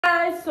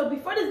guys, so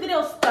before this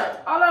video starts,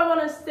 all I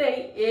want to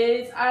say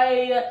is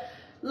I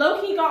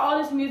low-key got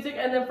all this music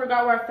and then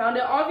forgot where I found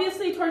it.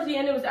 Obviously, towards the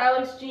end, it was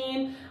Alex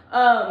Jean,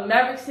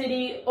 Maverick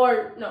City,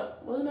 or no,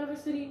 was it Maverick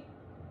City?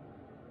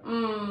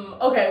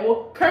 Okay,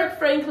 well, Kirk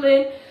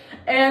Franklin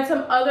and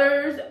some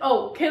others.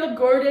 Oh, Caleb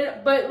Gordon.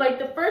 But like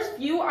the first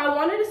few, I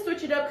wanted to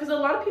switch it up because a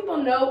lot of people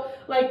know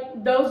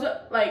like those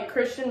like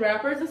Christian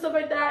rappers and stuff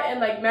like that, and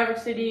like Maverick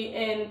City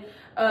and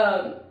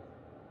I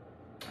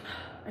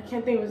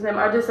can't think of his name.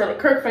 I just said it.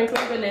 Kirk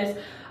Franklin. Goodness.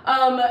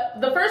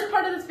 The first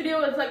part of this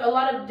video is like a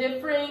lot of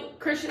different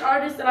Christian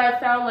artists that I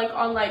found like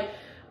on like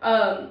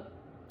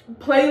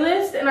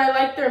playlist, and I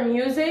like their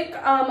music,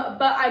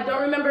 but I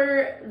don't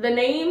remember the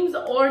names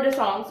or the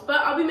songs.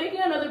 But I'll be making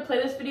another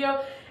playlist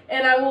video,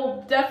 and I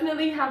will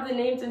definitely have the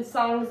names and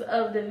songs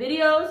of the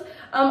videos.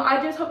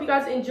 I just hope you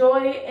guys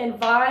enjoy and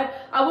vibe.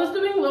 I was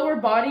doing lower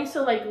body,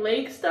 so like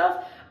leg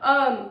stuff,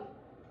 and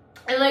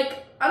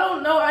like I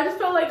don't know, I just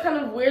felt like kind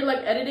of weird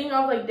like editing.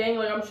 I was like, dang,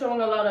 like I'm showing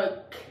a lot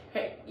of,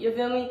 you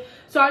feel me?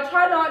 So I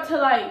try not to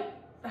like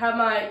have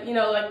my, you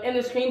know, like in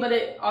the screen, but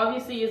it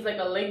obviously is like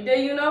a leg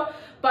day, you know,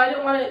 but I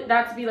didn't want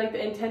that to be like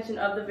the intention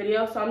of the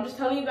video, so I'm just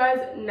telling you guys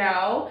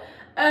now.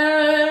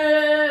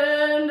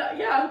 And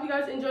yeah, I hope you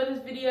guys enjoyed this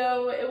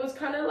video. It was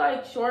kind of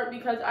like short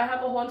because I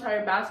have a whole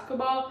entire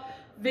basketball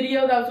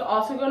video that was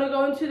also going to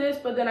go into this,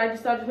 but then I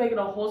decided to make it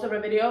a whole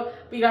separate video,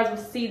 but you guys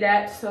will see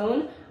that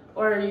soon,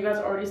 or you guys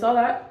already saw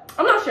that,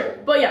 I'm not sure.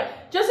 But yeah,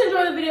 just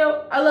enjoy the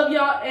video. I love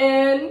y'all,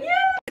 and yeah.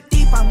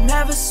 I'm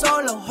never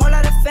solo, whole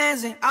lot of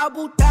fans in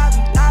Abu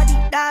Dhabi,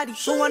 la-di-da-di.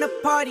 Who wanna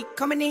party,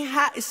 coming in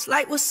hot, it's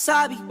like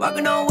wasabi.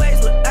 Walking on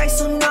waves, look like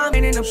tsunami,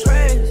 in the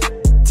praise.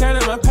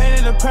 Turning my pain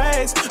into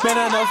praise. Man,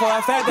 I know for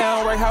a fact they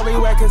don't work how we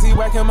work, cause he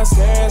working my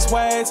scarce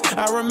ways.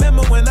 I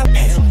remember when I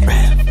pass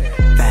around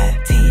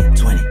 5, 10,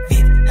 20,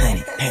 50,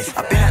 100, pass.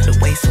 I've been out the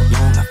way so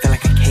long, I feel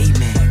like a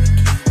caveman.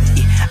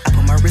 Yeah, I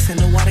put my wrist in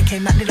the water,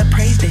 came out, did I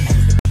praise them.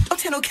 Don't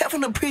tell no cat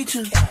from the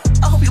preacher.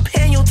 I hope you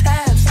paying your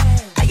tabs.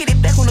 I get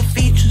it back on the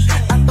features.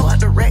 I throw out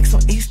the racks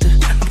on Easter.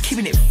 I'm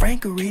keeping it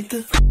Frank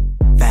Aretha.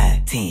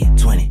 5, 10,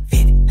 20,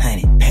 50,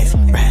 100, pass it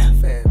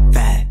round.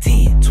 5,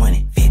 10,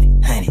 20, 50,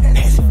 100,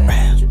 pass it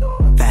round.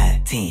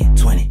 5, 10,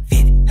 20,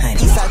 50, 100.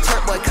 Eastside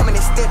Turk boy coming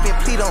and stepping,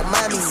 please don't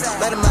mind me.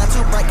 Let him out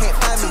too bright, can't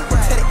find me.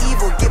 Tell the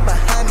evil, get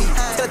behind me.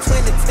 Tell a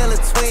twin to tell a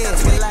twin.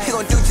 He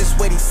gon' do just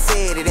what he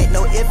said. It ain't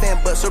no if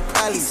and buts or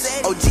probably.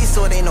 OG,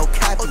 so it ain't no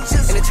copy. In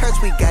the church,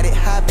 we got it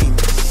hobby.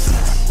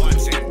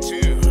 1s and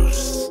 2s.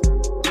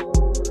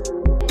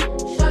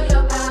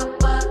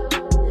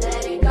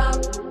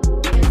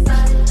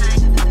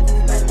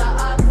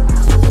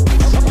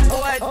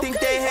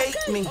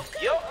 Me,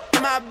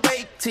 my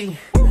baked tea.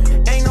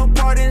 Ain't no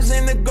pardons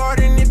in the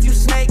garden if you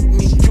snake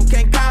me. You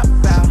can't cop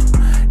out.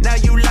 Now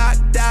you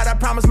locked out. I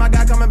promise my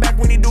guy coming back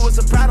when he do us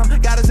a problem.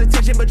 Got his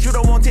attention, but you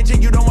don't want tension.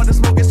 You don't want the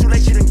smoke. It's too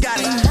late. You done got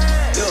it.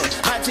 Look,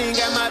 my team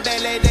got my back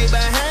like they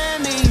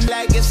behind me,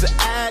 like it's an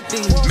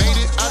ID. Made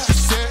it out the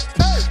set.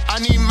 I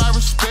need my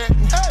respect.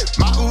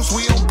 My ooze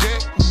we on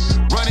deck.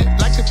 Run it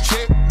like a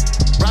check.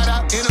 Ride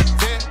out in a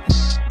vet.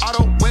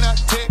 Auto when I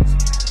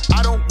text.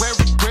 I don't wear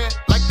regret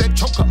like that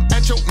choker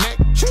at your neck.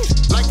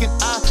 Like an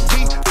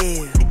ID.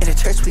 Yeah, in the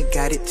church we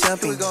got it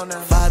jumping.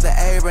 Father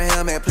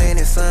Abraham had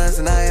plenty sons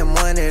and I am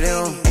one of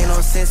them. Ain't no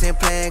sense in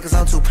playing cause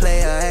I'm too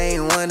player, I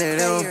ain't one of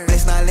them.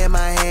 Bless not in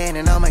my hand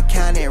and I'ma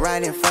count it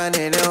right in front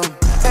of them.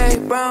 Hey,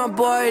 brown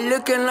boy,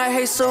 looking like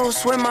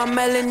Jesus with my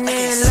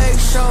melanin. Lake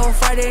show,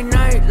 Friday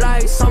night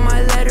lights on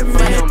my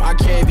Letterman. I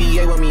can't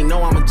be with me,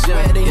 know I'm a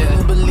jump. They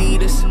don't believe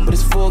this, but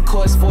it's full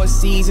course, 4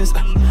 seasons.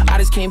 I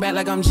just came back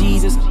like I'm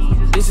Jesus.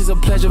 This is a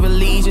pledge of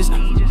allegiance.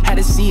 Had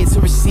to see it to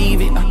receive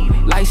it.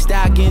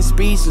 Lifestyle getting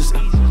speechless.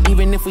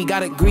 Even if we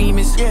got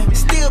agreements, yeah,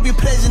 still be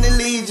pledging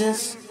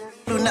allegiance.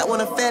 Do not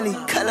want a felly.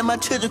 Cutting my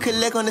children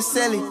collect on the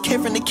celly.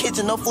 Came from the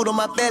kitchen, no food on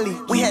my belly.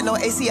 We had no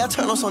AC, I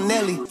turned on some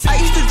Nelly. I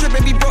used to drip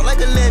and be broke like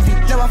a levy.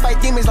 Now I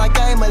fight demons like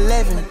I am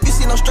 11. You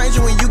see no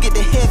stranger when you get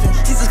to heaven.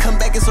 Jesus come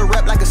back, it's a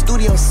rap like a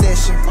studio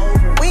session.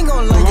 We ain't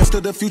gon' lie. Most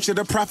of the future,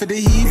 the prophet, the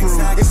Hebrew.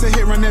 It's a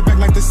hit, run it back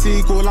like the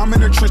sequel. I'm in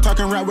the trench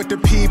talking rap with the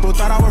people.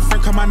 Thought our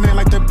friend come my name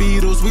like the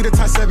Beatles. We the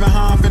top 7,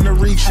 huh? I'm finna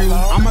reach you.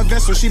 I'm a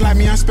vessel, she like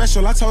me, I'm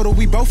special. I told her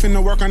we both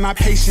finna work on our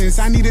patience.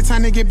 I needed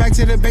time to get back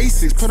to the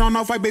basics. Put on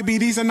off-white, baby,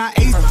 these are not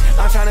eights.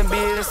 I'm tryna be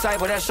a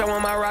disciple that's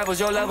showing my rivals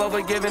your love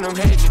over giving them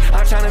hatred.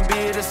 I'm tryna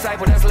be a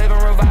disciple that's living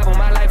revival.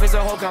 My life is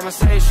a whole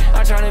conversation.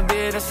 I'm tryna be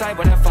a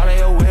disciple that follow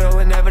your will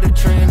whenever the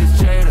trend is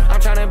jaded. I'm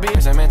tryna be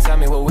a man, tell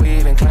me what we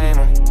even claim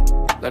them.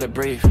 Let it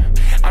breathe.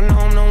 I know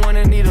I'm the one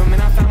that need them,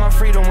 and I found my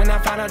freedom when I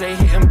found out they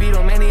hit and beat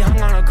them. And he hung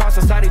on a cross,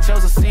 society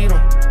chose to see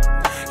them.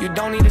 You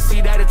don't need to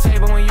see that at the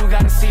table when you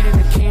got a seat in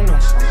the kingdom.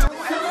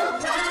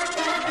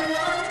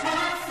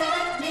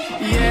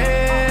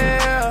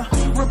 Yeah.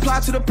 Reply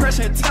to the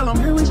pressure and tell them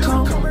here we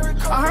come.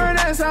 I heard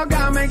that's how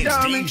God make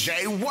diamonds.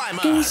 DJ Wyman.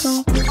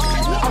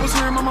 I was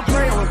hearing mama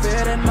pray on my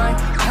bed at night.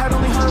 I had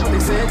only heard when they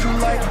said you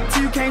like.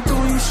 Till you came through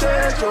and you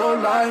shared your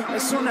life.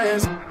 As soon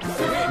as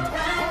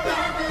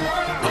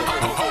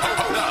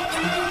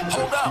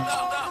Hold up.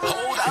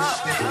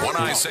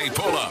 When I say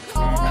pull up.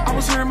 I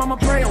was hearing mama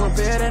pray on her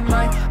bed at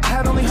night. I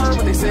had only heard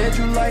what they said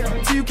you like.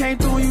 Till you came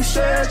through and you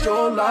shared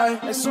your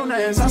life. As soon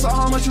as I saw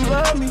how much you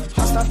love me,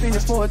 I stopped feeling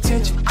for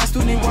attention. I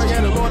still need work,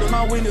 yeah, the Lord is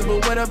my witness.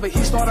 But whatever he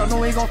started, I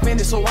know he ain't gon'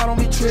 finish, so I don't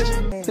be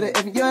tripping. To the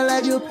if your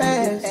life you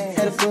pass,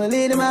 had a bullet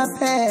in my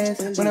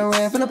past. When I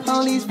ran from the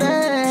police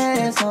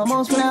fast,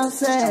 almost went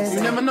outside.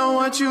 You never know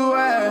what you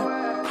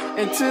at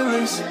until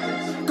it's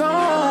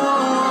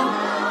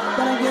gone.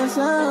 But I guess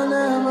I'll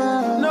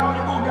never know.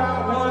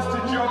 God was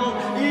to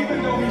Job,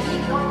 even though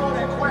he struggled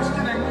and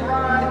questioned and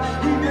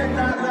cried, he did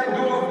not let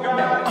go of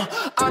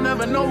God. I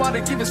never know why the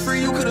gift is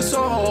free, you could've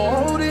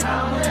sold it.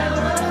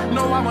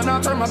 No, why when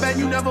I turn my back,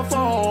 you never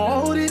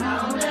folded.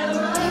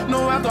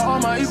 No, after all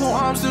my evil,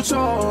 I'm still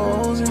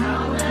chosen.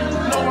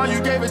 Know why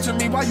you gave it to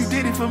me, why you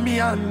did it for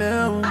me, I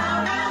never.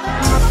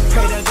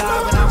 Pray to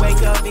God when I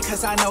wake up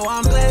because I know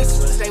I'm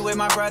blessed. Stay with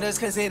my brothers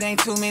cause it ain't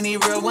too many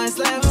real ones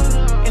left.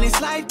 And this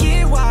life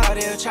get wild,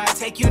 it'll try to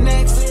take you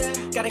next.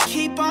 Gotta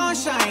keep on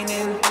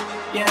shining,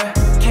 yeah.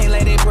 Can't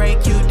let it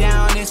break you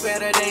down, it's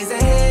better days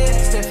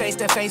ahead. Still face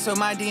to face with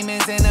my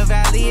demons in the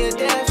valley of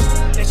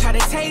death. They try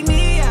to take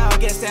me out,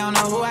 guess they don't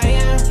know who I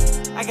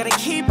am. I gotta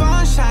keep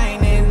on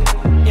shining,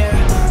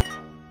 yeah.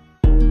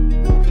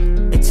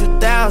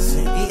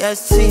 2000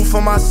 EST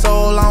for my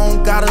soul, I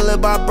don't gotta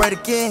live by bread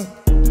again.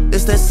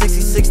 It's that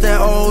 66,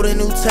 that old and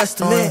New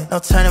Testament. No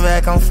turning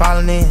back, I'm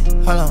falling in.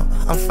 Hold on,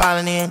 I'm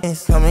falling in.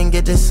 Come and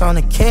get this on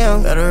the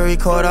cam. Better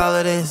record all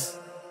of this.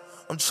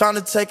 I'm trying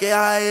to take it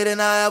higher than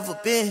I ever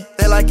been.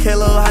 They like,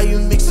 Halo, how you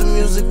mix the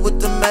music with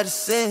the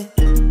medicine.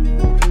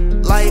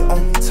 Light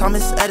on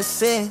Thomas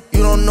Edison.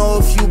 You don't know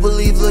if you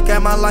believe, look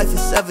at my life,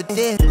 it's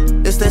evident.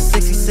 It's that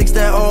 66,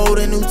 that old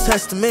and New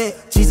Testament.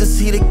 Jesus,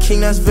 he the king,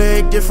 that's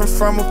very different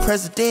from a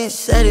president.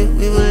 Said it,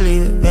 we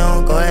believe it, we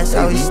don't go, that's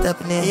how we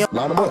stepping in.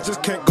 I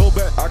just can't go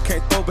back, I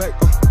can't throw back.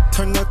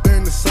 Turn nothing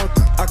into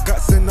something, I got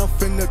sent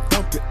up in the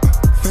dump it.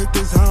 Faith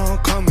is how I'm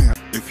coming.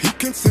 If he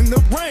can send the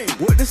rain,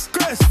 what the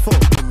stress for?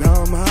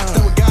 Now I'm high.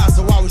 Stay with God,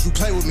 so why would you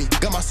play with me?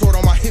 Got my sword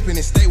on my hip and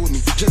it stay with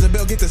me.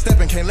 Jezebel get the step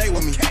and can't lay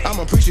with me. I'm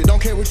a preacher,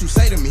 don't care what you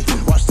say to me.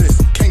 Watch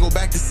this, can't go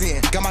back to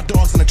sin. Got my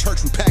dogs in the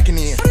church, we packing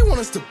in. They want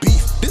us to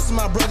beef, this is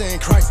my brother in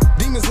Christ.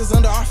 Demons is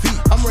under our feet,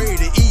 I'm ready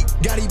to eat.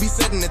 God, he be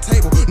setting the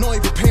table, no, he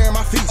preparing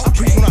my feast. I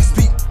preach when I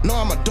speak, no,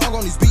 I'm a dog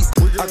on these beats.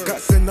 I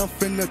got sent up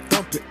in the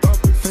dump it.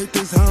 Faith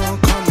is how I'm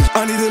coming.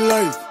 I need a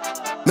life,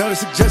 now they're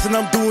suggesting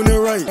I'm doing it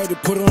right. I had to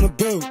put on a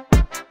bill.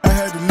 I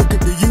had to look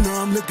at the, you know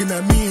I'm looking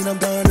at me and I'm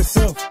dying to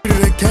self.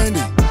 That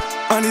candy,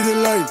 I need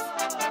a life.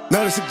 Now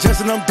they're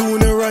suggesting I'm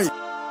doing it right.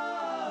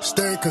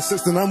 Staying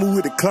consistent, I move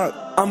with the clock.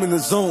 I'm in the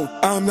zone,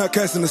 I'm not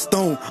casting a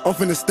stone. I'm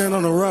finna stand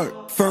on a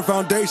rock, firm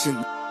foundation.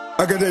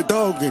 I got that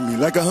dog in me,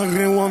 like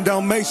 101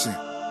 Dalmatian.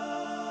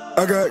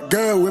 I got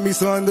girl with me,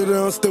 so I know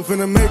that I'm still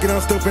finna make it. I'm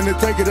still finna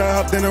take it. I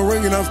hopped in the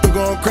ring and I'm still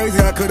going crazy.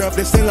 I cut off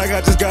the sin like I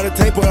just got a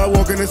taper. I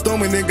walk in the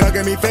storm and then God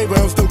gave me favor.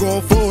 I'm still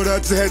going forward. I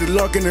just had to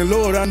lock in the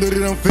Lord. I knew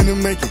that I'm finna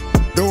make it.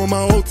 Doing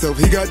my old self,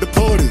 he got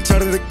deported.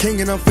 Shout out to the king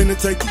and I'm finna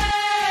take it.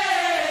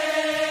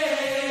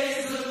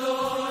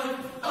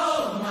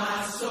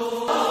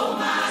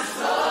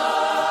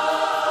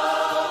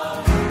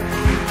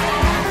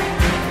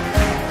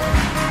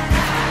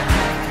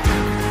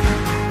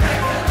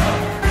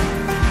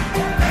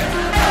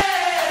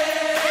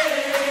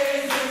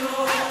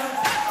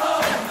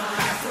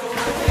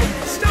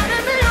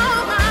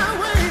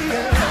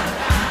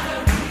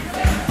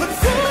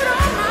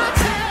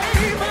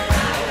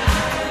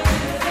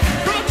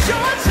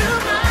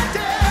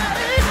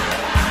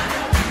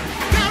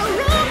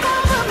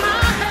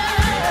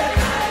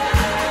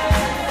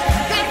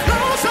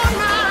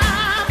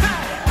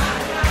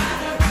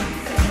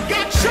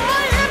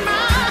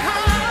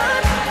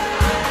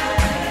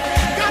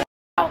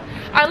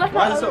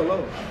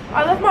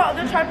 I left my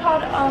other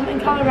tripod in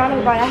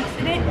Colorado by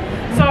accident,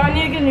 so I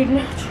need to get a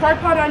new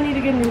tripod. I need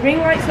to get a new ring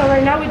light. So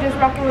right now we just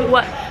rocking with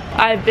what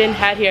I've been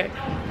had here.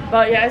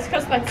 But yeah, it's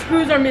because like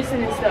screws are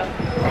missing and stuff.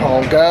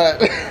 Oh God.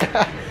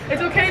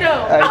 It's okay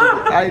though.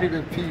 I ain't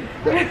even peep.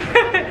 But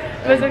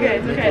it's okay.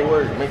 It's okay. Make it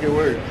work. Make it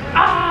work.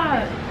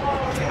 Ah.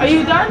 Are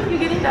you done? You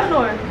getting done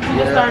or you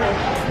just started?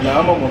 No,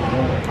 I'm almost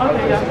done.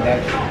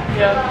 Okay.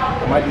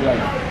 Yeah. I might do like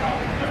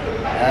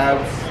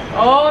abs.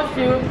 Oh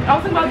shoot. I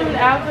was thinking about doing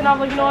abs and I was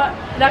like, you know what?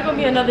 That's gonna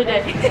be another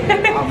day.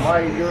 I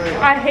might do it.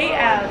 I hate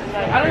abs.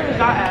 Like I don't even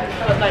got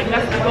abs. But like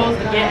that's the goal is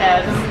to get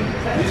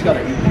abs. You just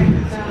gotta eat.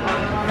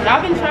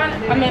 I've been trying,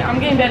 I mean, I'm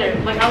getting better.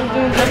 Like I was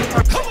doing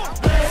good. Come on!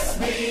 Bless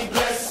me,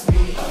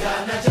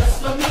 God, not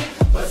just for me,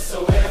 but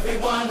so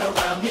everyone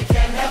around me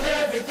can have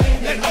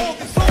everything they need.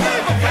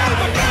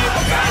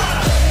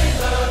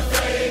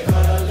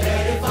 Favor,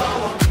 let it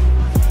fall on me,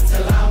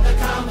 till I'm the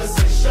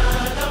conversation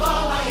of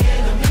all my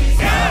enemies.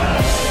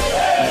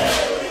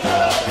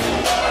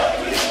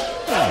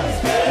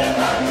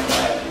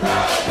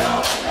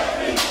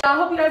 I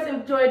hope you guys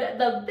enjoyed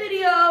the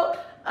video.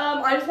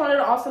 I just wanted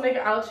to also make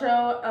an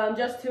outro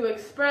just to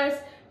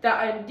express that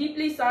I'm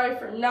deeply sorry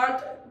for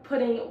not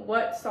putting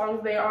what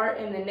songs they are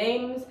in the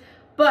names,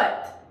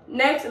 but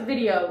next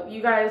video,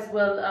 you guys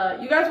will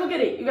get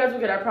it. You guys will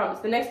get it, I promise.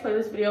 The next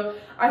playlist video,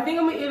 I think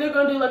I'm either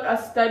gonna do like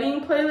a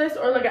studying playlist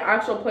or like an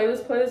actual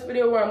playlist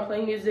video where I'm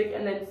playing music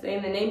and then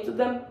saying the names of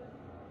them.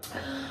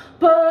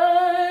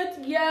 But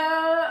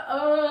yeah,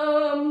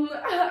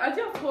 I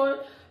just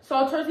thought,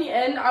 so towards the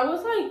end, I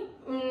was like,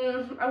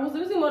 I was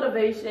losing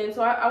motivation.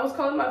 So I was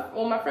calling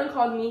my friend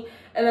called me,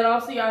 and then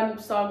obviously I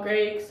saw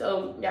Greg.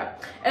 So yeah,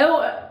 and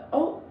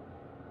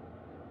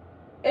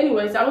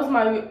anyways, that was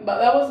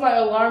my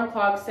alarm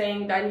clock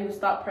saying that I need to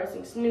stop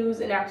pressing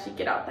snooze and actually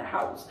get out the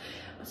house.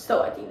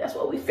 So I think that's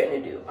what we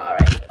finna do. All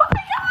right, bye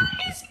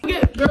guys.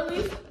 Okay,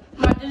 girlies,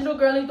 my digital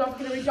girlies, don't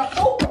forget to reach out.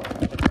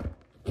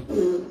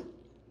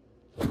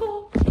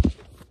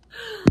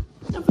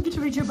 Don't forget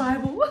to read your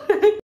Bible.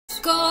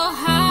 Go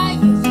high,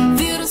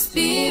 feel the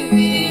speed.